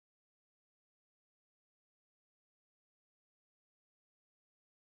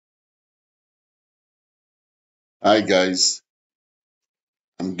Hi guys,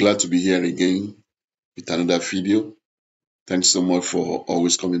 I'm glad to be here again with another video. Thanks so much for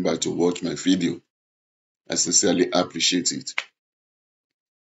always coming back to watch my video. I sincerely appreciate it.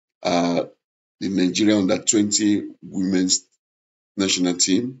 The Nigerian under-20 women's national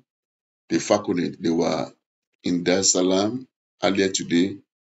team, the Falconets, they were in Dar es Salaam earlier today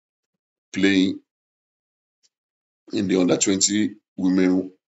playing in the under-20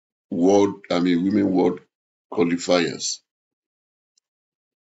 women world qualifiers,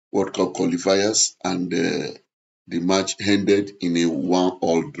 World Cup qualifiers, and the match ended in a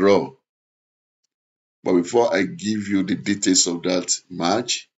 1-1 draw. But before I give you the details of that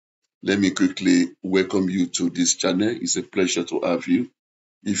match, let me quickly welcome you to this channel. It's a pleasure to have you.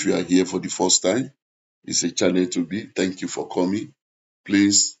 If you are here for the first time, it's a channel to be. Thank you for coming.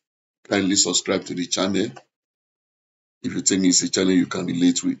 Please kindly subscribe to the channel. If you think it's a channel you can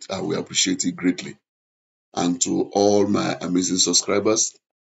relate with, I will appreciate it greatly. And to all my amazing subscribers,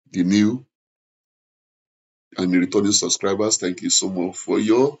 the new and the returning subscribers, thank you so much for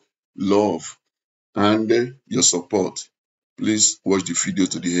your love and your support. Please watch the video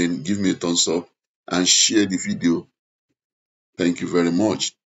to the end, give me a thumbs up and share the video. Thank you very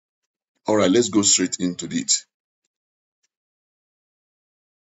much. All right, let's go straight into it.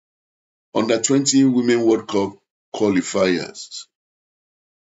 Under-20 Women World Cup qualifiers.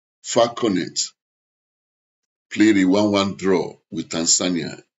 Falconets played a 1-1 draw with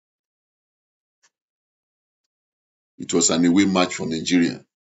Tanzania. It was an away match for Nigeria.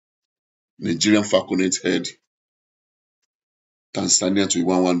 Nigerian Falconets held Tanzania to a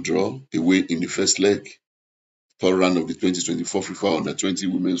 1-1 draw away in the first leg, third round of the 2024 FIFA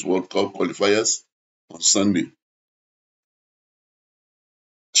Under-20 Women's World Cup qualifiers on Sunday.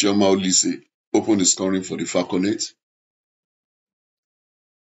 Chioma Olise opened the scoring for the Falconets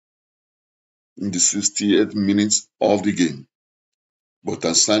in the 68th minute of the game, but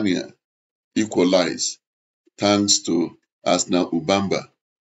Tanzania equalized thanks to Asna Ubamba,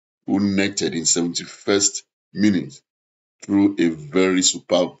 who netted in 71st minute through a very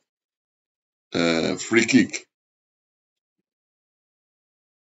superb free kick.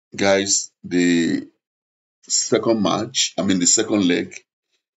 Guys, the second leg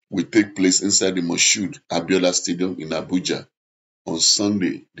will take place inside the Moshood Abiola Stadium in Abuja on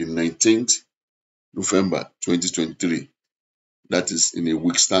Sunday, the 19th November 2023. That is in a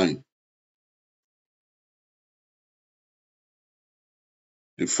week's time.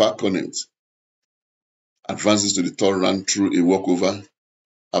 The Falconets advances to the third round through a walkover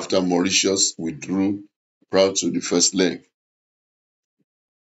after Mauritius withdrew prior to the first leg.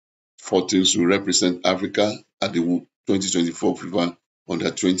 4 teams will represent Africa at the 2024 FIFA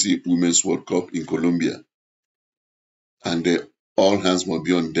Under-20 Women's World Cup in Colombia. And all hands must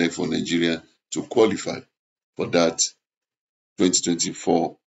be on deck for Nigeria to qualify for that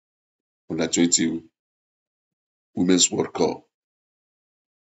 2024 Under-20 Women's World Cup.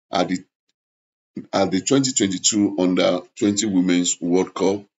 At the 2022 Under-20 Women's World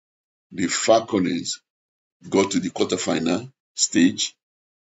Cup, the Falconets got to the quarterfinal stage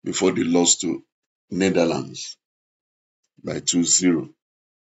before they lost to Netherlands by 2-0.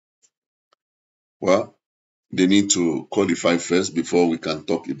 Well, they need to qualify first before we can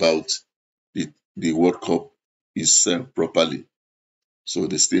talk about the World Cup itself properly. So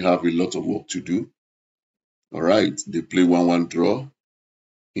they still have a lot of work to do. All right, they play 1-1 draw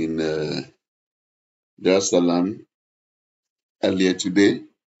in Dar es Salaam earlier today,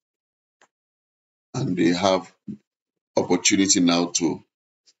 and they have opportunity now to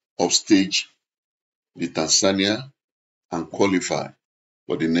upstage the Tanzania and qualify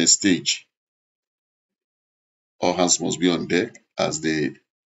for the next stage. All hands must be on deck as they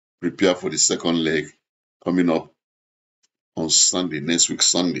prepare for the second leg coming up on Sunday, next week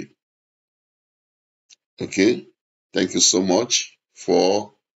Sunday. Okay, thank you so much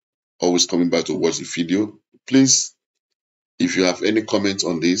for always coming back to watch the video. Please, if you have any comments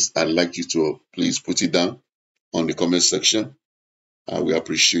on this, I'd like you to please put it down on the comment section. We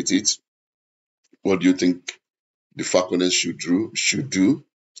appreciate it. What do you think the Falconets should do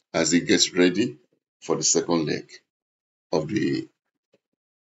as they get ready for the second leg of the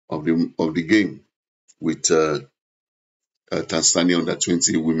game with Tanzania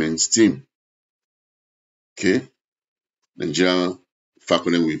Under-20 women's team? Okay, Nigerian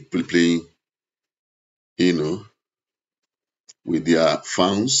Falconets will be playing, with their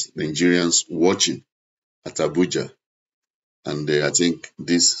fans, Nigerians watching at Abuja. And I think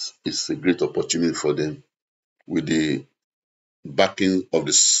this is a great opportunity for them with the backing of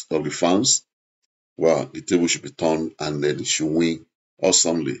the fans. Well, the table should be turned and they should win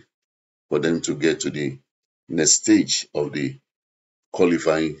awesomely for them to get to the next stage of the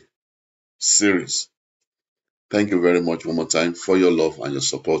qualifying series. Thank you very much one more time for your love and your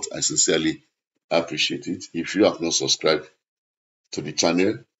support. I sincerely appreciate it. If you have not subscribed to the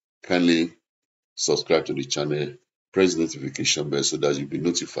channel, kindly subscribe to the channel, press the notification bell so that you'll be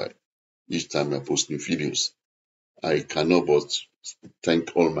notified each time I post new videos. I cannot but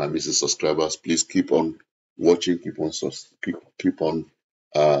thank all my amazing subscribers. Please keep on watching, keep on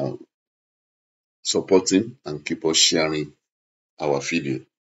supporting, and keep on sharing our video.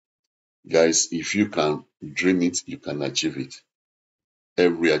 Guys, if you can dream it, you can achieve it.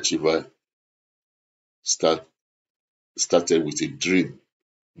 Every achiever started with a dream.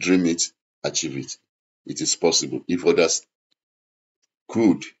 Dream it, achieve it. It is possible. If others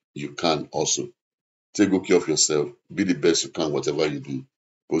could, you can also. Take good care of yourself. Be the best you can, whatever you do.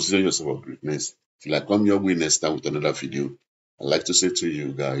 Consider yourself a greatness. Till I come your way next time with another video, I'd like to say to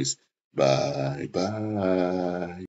you guys, bye bye.